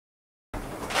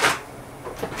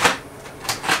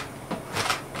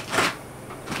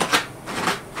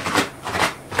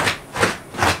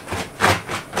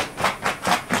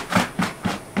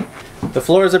The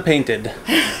floors are painted.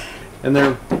 And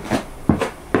they're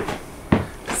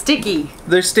sticky.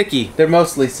 They're sticky. They're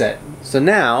mostly set. So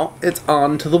now it's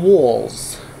on to the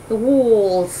walls. The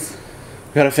walls.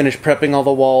 We gotta finish prepping all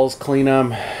the walls, clean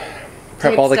them,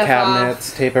 prep all the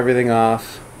cabinets, tape everything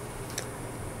off.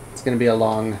 It's gonna be a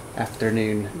long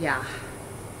afternoon. Yeah.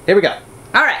 Here we go.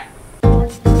 All right.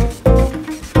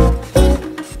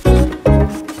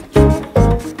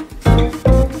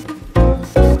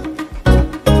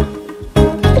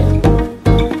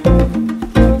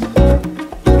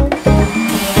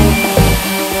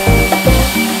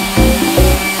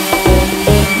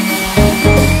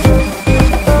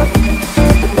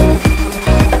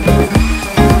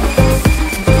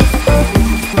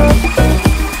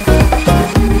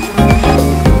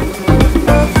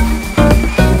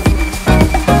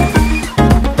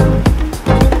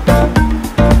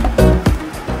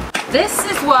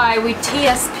 We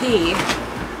TSP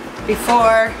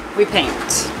before we paint.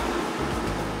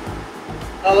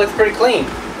 Oh, it looks pretty clean.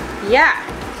 Yeah.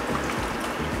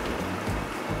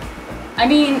 I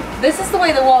mean, this is the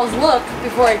way the walls look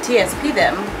before I TSP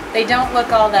them. They don't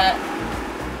look all that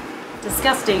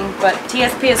disgusting, but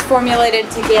TSP is formulated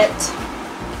to get,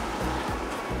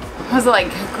 what was it,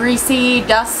 like greasy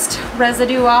dust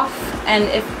residue off. And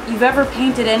if you've ever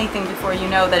painted anything before, you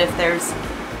know that if there's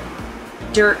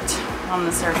dirt on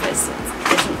the surface, it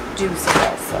doesn't do so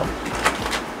well, so.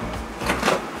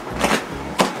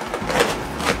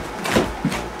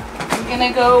 I'm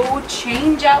gonna go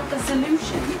change out the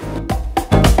solution.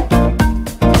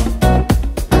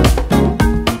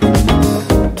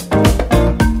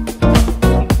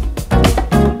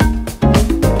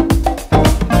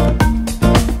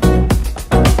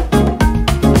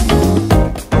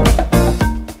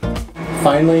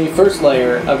 Finally, first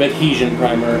layer of adhesion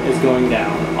primer is going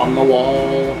down on the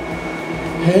wall.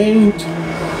 Paint!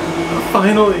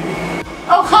 Finally!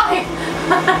 Oh, hi!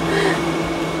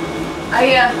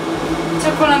 I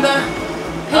took one of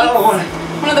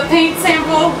the paint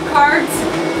sample cards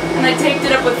and I taped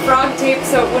it up with frog tape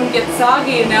so it wouldn't get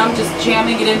soggy, and now I'm just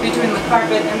jamming it in between the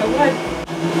carpet and the wood.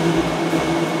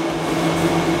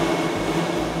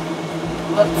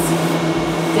 Whoops.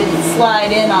 Didn't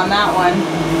slide in on that one.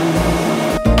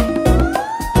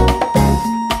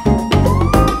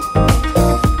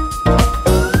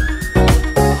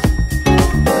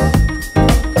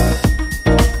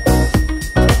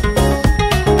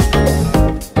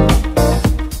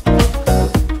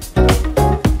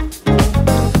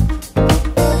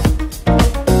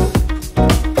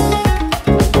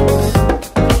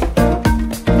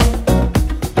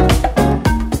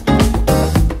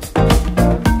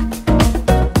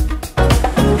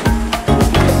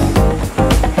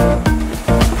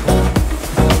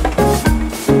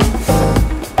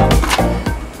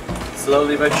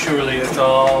 Slowly but surely, it's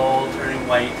all turning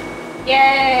white.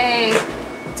 Yay!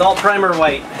 It's all primer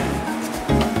white.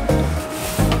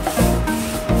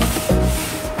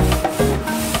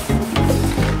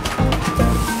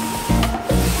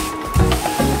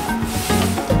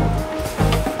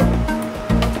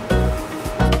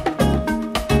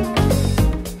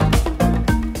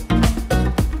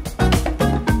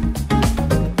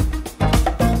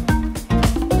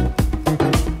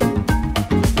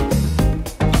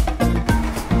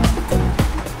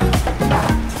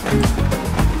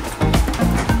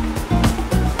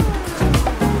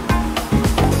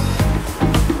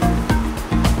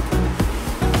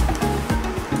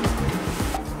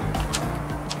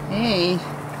 Hey.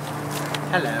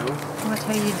 Hello. What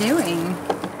are you doing?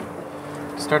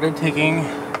 Started taking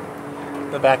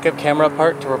the backup camera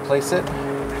apart to replace it.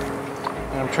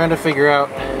 And I'm trying to figure out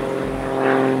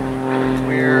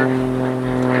where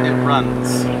it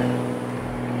runs.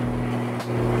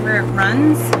 Where it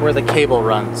runs? Where the cable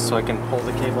runs, so I can pull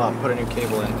the cable out, put a new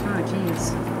cable in. Oh,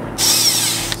 jeez.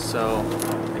 So,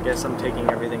 I guess I'm taking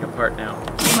everything apart now.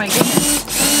 Oh my goodness.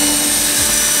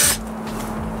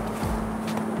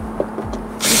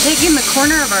 You're taking the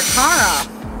corner of our car off.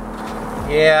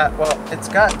 Yeah, well, it's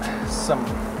got some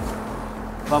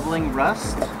bubbling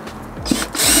rust.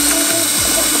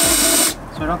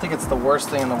 So I don't think it's the worst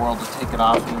thing in the world to take it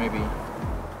off and maybe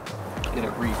get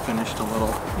it refinished a little.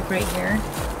 Like right here?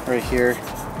 Right here.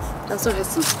 It also has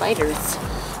some spiders.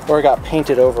 Or it got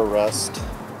painted over rust.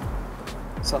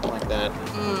 Something like that.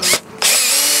 I'm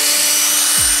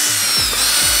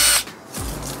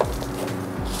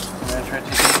gonna try to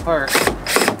take it apart.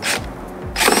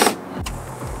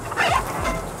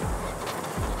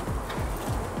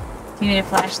 Do you need a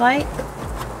flashlight?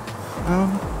 I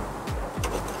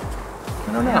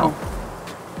don't know.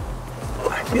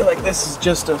 I feel like this is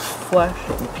just a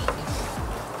flashing piece.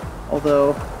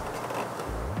 Although,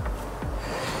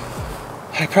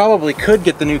 I probably could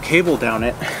get the new cable down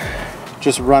it.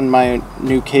 Just run my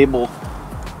new cable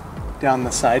down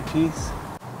the side piece.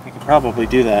 I could probably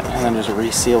do that and then just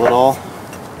reseal it all.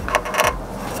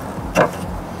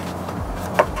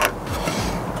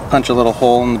 Punch a little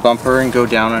hole in the bumper and go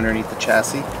down underneath the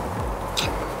chassis.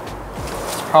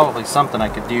 It's probably something I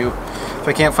could do. If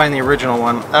I can't find the original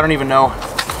one, I don't even know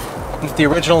if the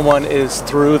original one is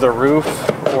through the roof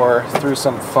or through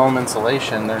some foam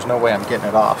insulation. There's no way I'm getting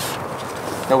it off.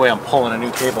 No way I'm pulling a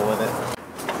new cable with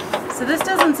it. So this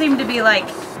doesn't seem to be like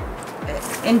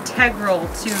integral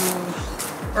to,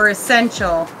 or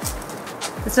essential.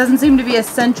 This doesn't seem to be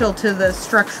essential to the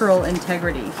structural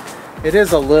integrity. It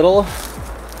is a little,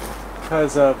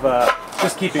 because of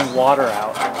just keeping water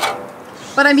out.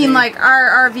 But I mean, like,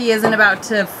 our RV isn't about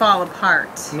to fall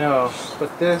apart. No,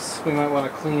 but this we might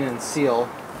want to clean and seal.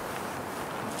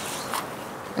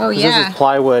 Oh yeah. This is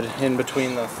plywood in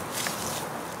between the...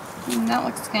 That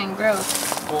looks kind of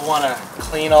gross. We'll want to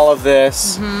clean all of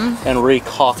this and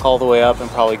re-caulk all the way up and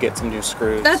probably get some new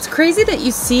screws. That's crazy that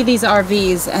you see these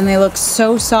RVs and they look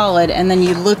so solid, and then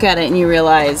you look at it and you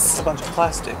realize... It's a bunch of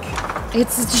plastic.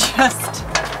 It's just...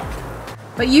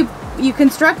 But you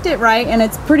construct it right and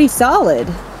it's pretty solid.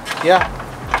 Yeah.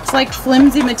 It's like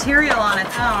flimsy material on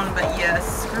its own, but you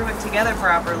screw it together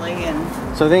properly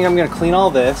and... So I think I'm going to clean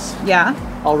all this. Yeah.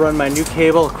 I'll run my new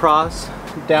cable across,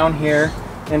 down here,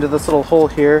 into this little hole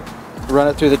here, run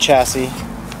it through the chassis.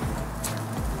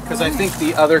 Because I think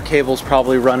the other cable's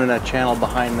probably running a channel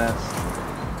behind this.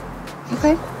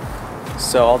 Okay.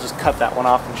 So I'll just cut that one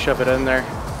off and shove it in there.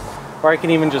 Or I can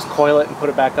even just coil it and put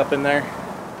it back up in there,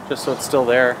 just so it's still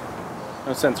there.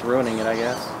 No sense ruining it, I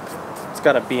guess. It's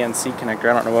got a BNC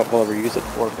connector. I don't know what we'll ever use it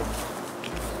for. But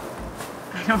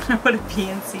I don't know what a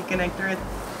PNC connector is.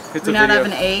 It's Do we not have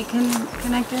an A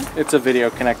connector? It's a video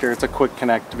connector. It's a quick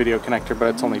connect video connector, but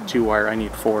it's only 2 wire. I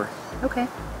need 4. Okay.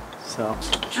 So.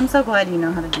 I'm so glad you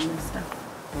know how to do this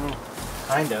stuff. Well,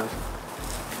 kind of.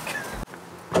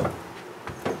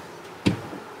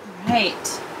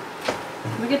 Right.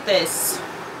 Look at this.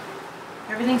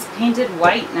 Everything's painted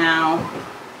white now.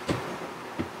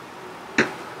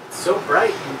 It's so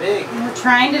bright and big. And we're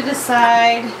trying to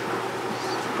decide.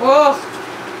 Whoa!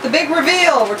 The big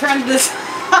reveal! We're trying to decide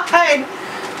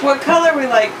what color we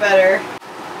like better.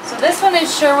 So this one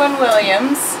is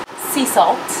Sherwin-Williams Sea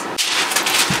Salt.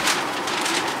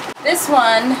 This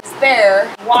one is Bear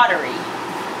Watery.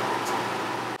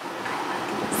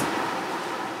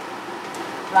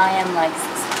 Ryan likes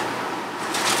this one.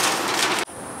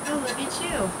 Oh, look at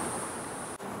you.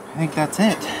 I think that's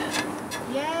it.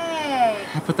 Yay!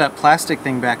 I put that plastic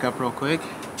thing back up real quick,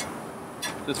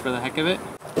 just for the heck of it.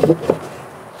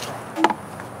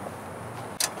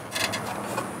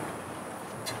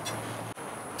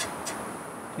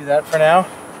 Do that for now.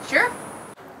 Sure.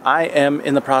 I am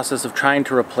in the process of trying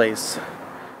to replace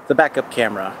the backup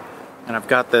camera, and I've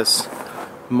got this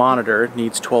monitor. It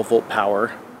needs 12 volt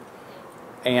power,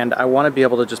 and I want to be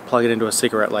able to just plug it into a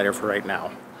cigarette lighter for right now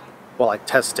while I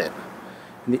test it.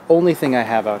 And the only thing I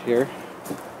have out here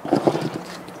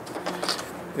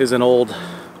is an old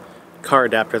car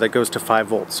adapter that goes to 5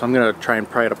 volts. So I'm going to try and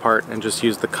pry it apart and just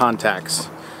use the contacts.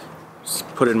 Just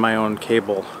put in my own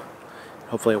cable.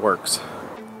 Hopefully it works.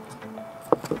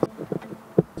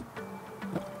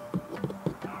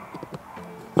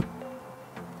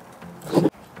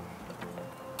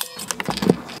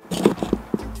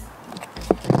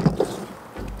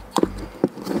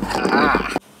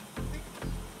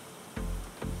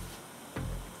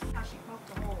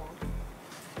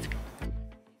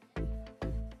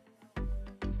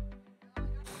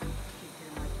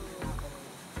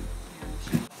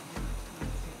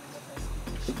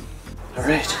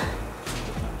 Alright,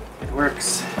 it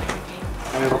works.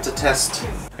 I'm able to test.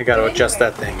 I gotta adjust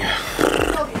that thing.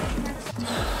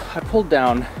 I pulled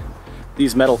down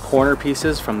these metal corner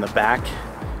pieces from the back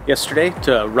yesterday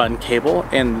to run cable,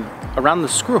 and around the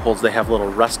screw holes they have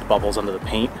little rust bubbles under the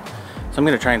paint. So I'm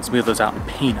gonna try and smooth those out and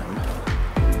paint them.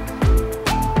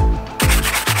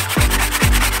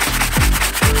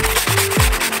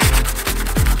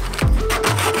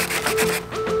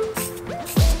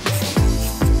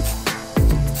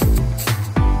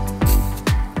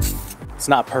 It's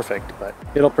not perfect, but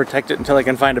it'll protect it until I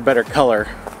can find a better color.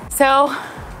 So,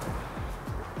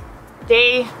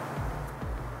 day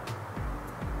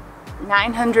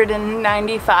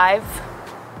 995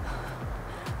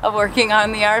 of working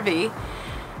on the RV,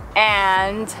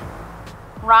 and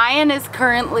Ryan is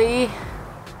currently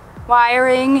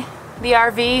wiring the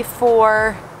RV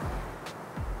for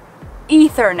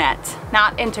Ethernet,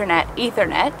 not internet,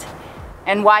 Ethernet,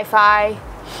 and Wi-Fi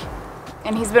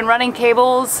And he's been running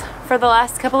cables for the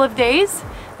last couple of days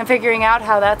and figuring out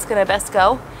how that's gonna best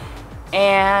go.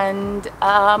 And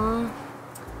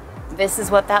this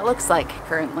is what that looks like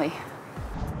currently.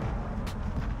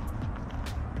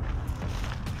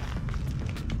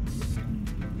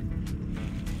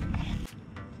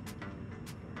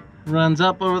 Runs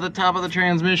up over the top of the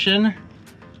transmission,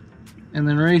 and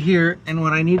then right here, and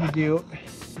what I need to do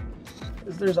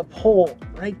is there's a pole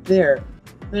right there.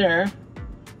 There,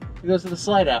 it goes to the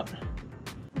slide out.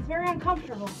 It's very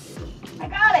uncomfortable. I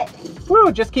got it.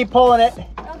 Woo, just keep pulling it.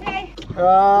 Okay.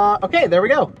 Okay, there we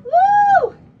go.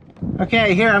 Woo!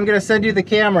 Okay, here, I'm gonna send you the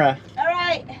camera. All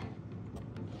right.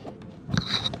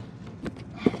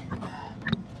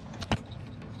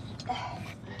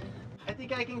 I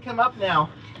think I can come up now.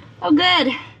 Oh,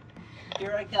 good.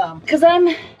 Here I come. Cause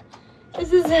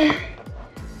this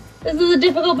is a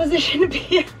difficult position to be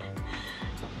in.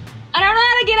 I don't know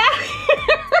how to get out.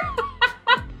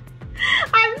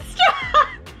 I'm stuck.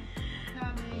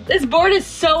 This board is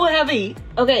so heavy.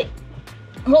 Okay,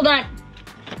 hold on.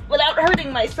 Without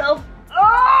hurting myself.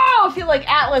 Oh, I feel like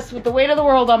Atlas with the weight of the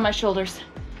world on my shoulders.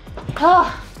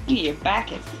 Oh, your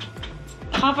back is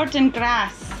covered in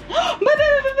grass.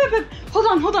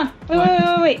 Hold on.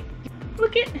 Wait.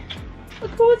 Look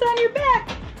who's on your back.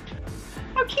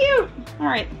 How cute. All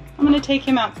right, I'm gonna take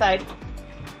him outside.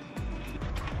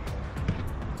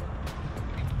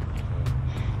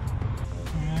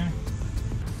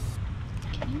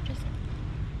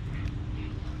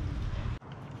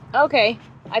 Okay,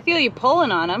 I feel you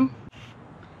pulling on him.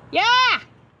 Yeah!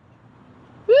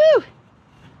 Woo!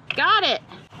 Got it!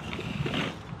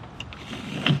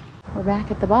 We're back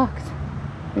at the box.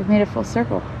 We've made a full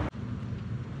circle.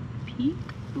 Peek.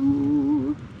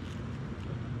 Ooh.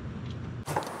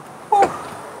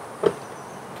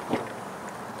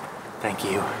 Thank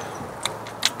you.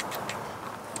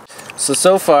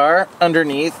 So far,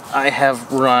 underneath, I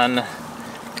have run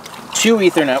 2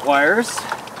 Ethernet wires,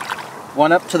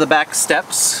 one up to the back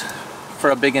steps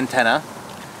for a big antenna,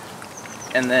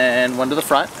 and then one to the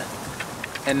front.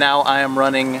 And now I am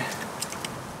running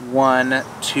one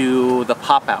to the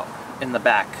pop-out in the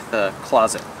back, the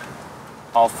closet,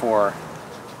 all for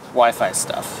Wi-Fi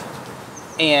stuff.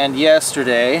 And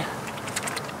yesterday,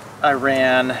 I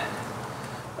ran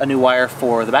a new wire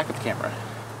for the backup camera.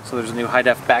 So there's a new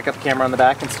high-def backup camera on the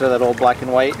back instead of that old black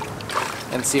and white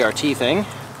and CRT thing.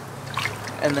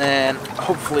 And then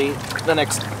hopefully the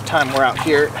next time we're out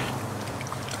here,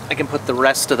 I can put the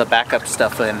rest of the backup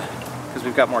stuff in because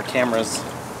we've got more cameras.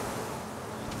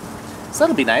 So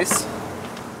that'll be nice.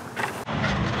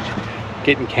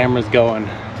 Getting cameras going.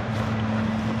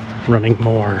 Running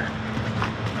more.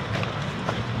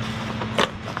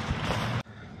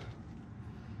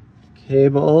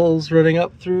 Cables running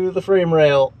up through the frame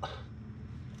rail.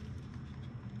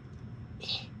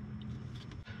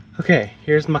 Okay,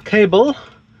 here's my cable.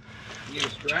 You need a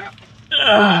strap?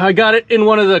 I got it in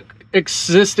one of the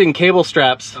existing cable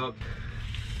straps. Okay.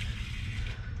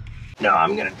 No,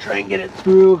 I'm gonna try and get it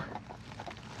through.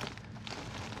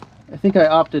 I think I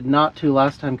opted not to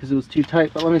last time because it was too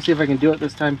tight, but let me see if I can do it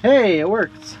this time. Hey, it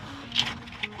works.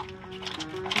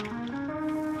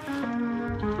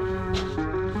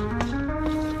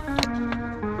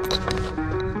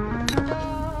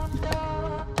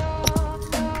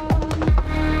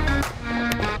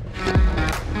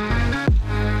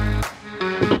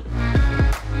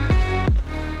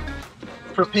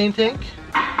 Propane tank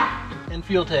and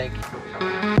fuel tank.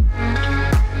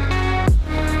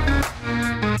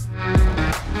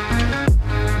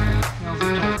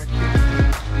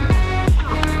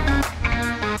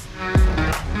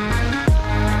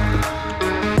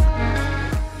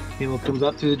 Cable comes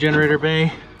up through the generator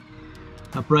bay,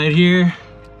 up right here,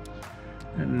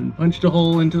 and punched a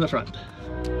hole into the front.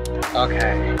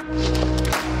 Okay.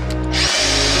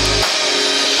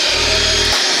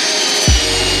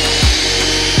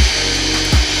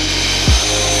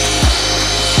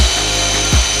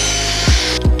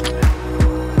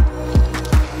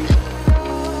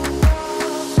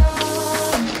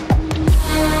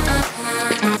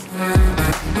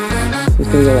 It's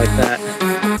gonna go like that.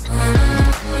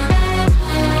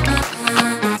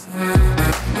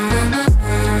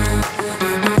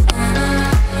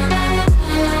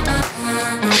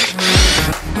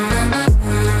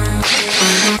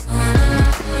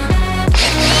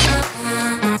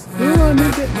 Oh, I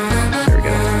moved it. There we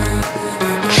go.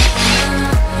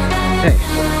 Okay.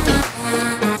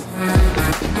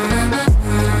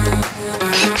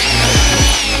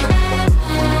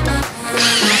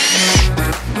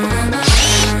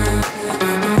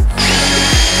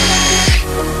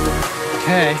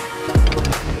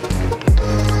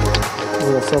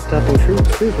 stopping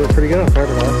screws were pretty good on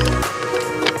fiberglass.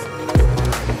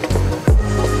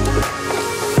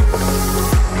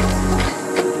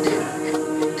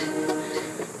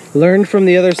 Learned from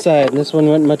the other side, and this one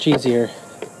went much easier.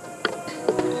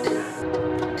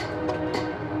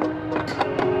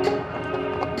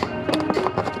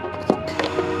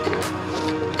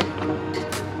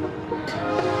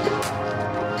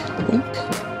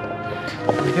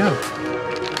 There we go.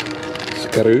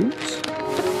 Screws.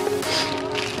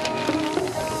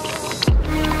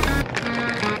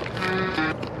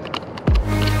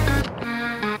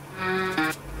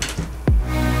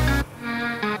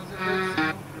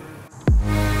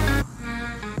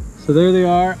 So there they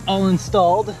are, all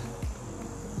installed.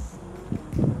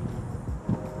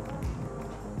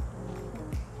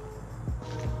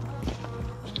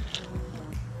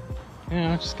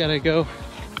 Yeah, I just gotta go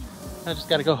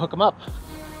hook them up.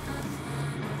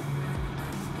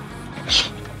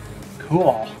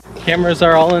 Cool. Cameras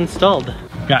are all installed.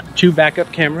 Got 2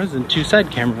 backup cameras and 2 side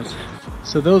cameras.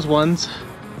 So those ones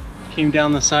came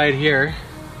down the side here,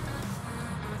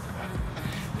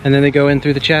 and then they go in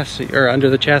through the chassis, or under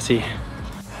the chassis.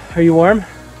 Are you warm?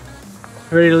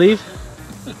 Ready to leave?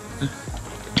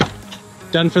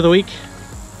 Done for the week?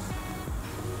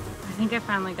 I think I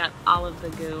finally got all of the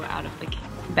goo out of the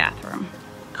bathroom.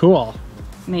 Cool.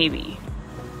 Maybe.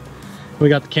 We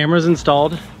got the cameras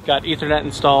installed, got Ethernet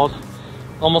installed,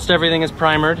 almost everything is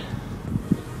primered,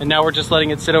 and now we're just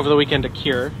letting it sit over the weekend to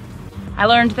cure. I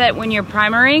learned that when you're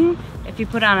primering, if you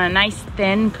put on a nice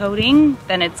thin coating,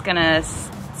 then it's gonna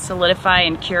solidify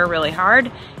and cure really hard.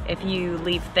 If you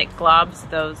leave thick globs,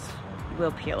 those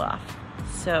will peel off.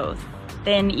 So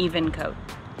thin, even coat.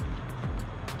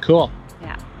 Cool.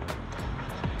 Yeah.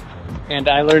 And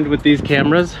I learned with these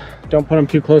cameras, don't put them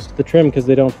too close to the trim because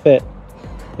they don't fit.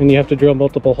 And you have to drill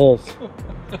multiple holes.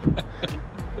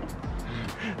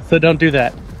 So don't do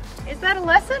that. Is that a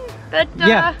lesson that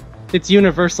yeah, it's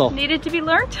universal. Needed to be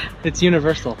learned? It's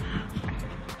universal.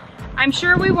 I'm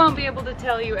sure we won't be able to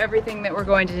tell you everything that we're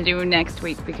going to do next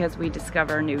week because we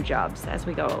discover new jobs as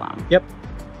we go along. Yep.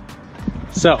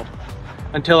 So,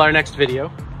 until our next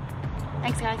video.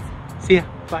 Thanks, guys. See ya.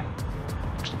 Bye.